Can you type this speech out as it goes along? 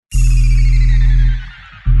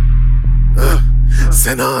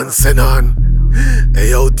Send on.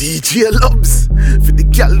 Hey yo, DJ Lubs. For the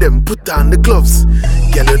gal them put on the gloves.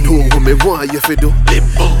 Gal, you know what me want you fi do.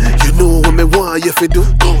 You know what me want you fi do.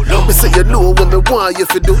 Me say you know what me want you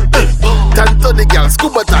fi do. Tanto the gal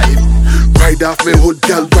scuba dive. Ride off me hood,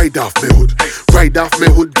 gal, ride off me hood. Ride off me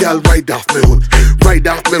hood, gal, ride off me hood. Ride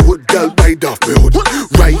off me hood, gal, ride off me hood.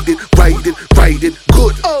 Ride it,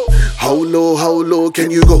 good. How low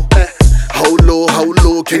can you go? How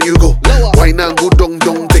low can you go? Why not go down,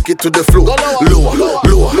 take it to the floor. Lower.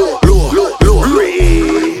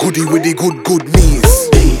 Goody with the good knees.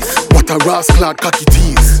 What a rascal cocky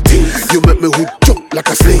tease. You make me hood jump like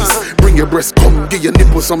a sneeze. Bring your breast, come, give your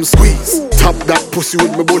nipple some squeeze. Tap that pussy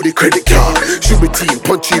with my body credit card. Shoot me team,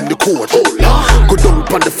 punch in the court. Go down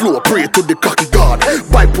on the floor, pray to the cocky god.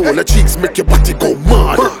 Bipolar cheeks make your body go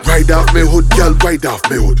mad. Ride off me hood, girl, ride off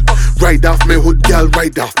me hood. Ride off me hood, girl,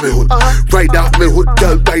 ride off me hood. Ride off me hood,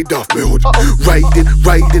 girl, ride off me hood. Ride it,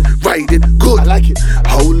 good. I like it.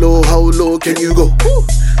 How low can you go?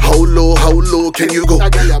 How low can you go?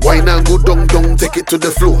 Why not go down, take it to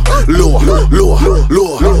the floor. Lower.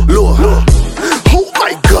 Oh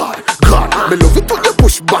my God, me love it when you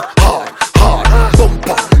push back hard.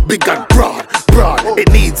 Bumper, big and broad. It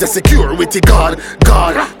needs a security guard.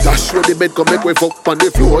 Dash where the bed come make way fuck on the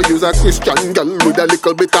floor. Use a Christian girl with a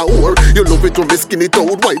little bit of whore. You love it when me skin it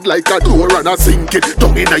out wide like a door. And I sink it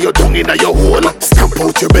down in your hole. Stamp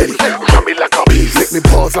out your belly, ram it like a piece. Make me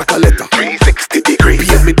pause like a letter, 360 degrees.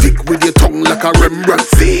 Paint me dick with your tongue like a Rembrandt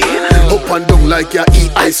scene. Up and down like you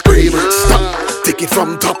eat ice cream. Stop, take it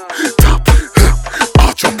from top.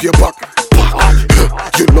 Arch up your back.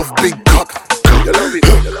 You love big cock.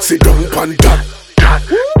 Sit down on that.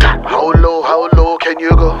 How low can you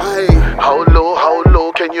go? How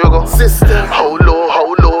low can you go? Sister, how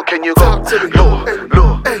low can you go?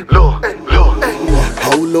 Low.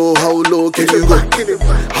 How low can you go?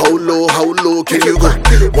 How low can you go?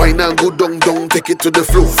 Why not go down, take it to the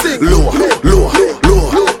floor. Lower.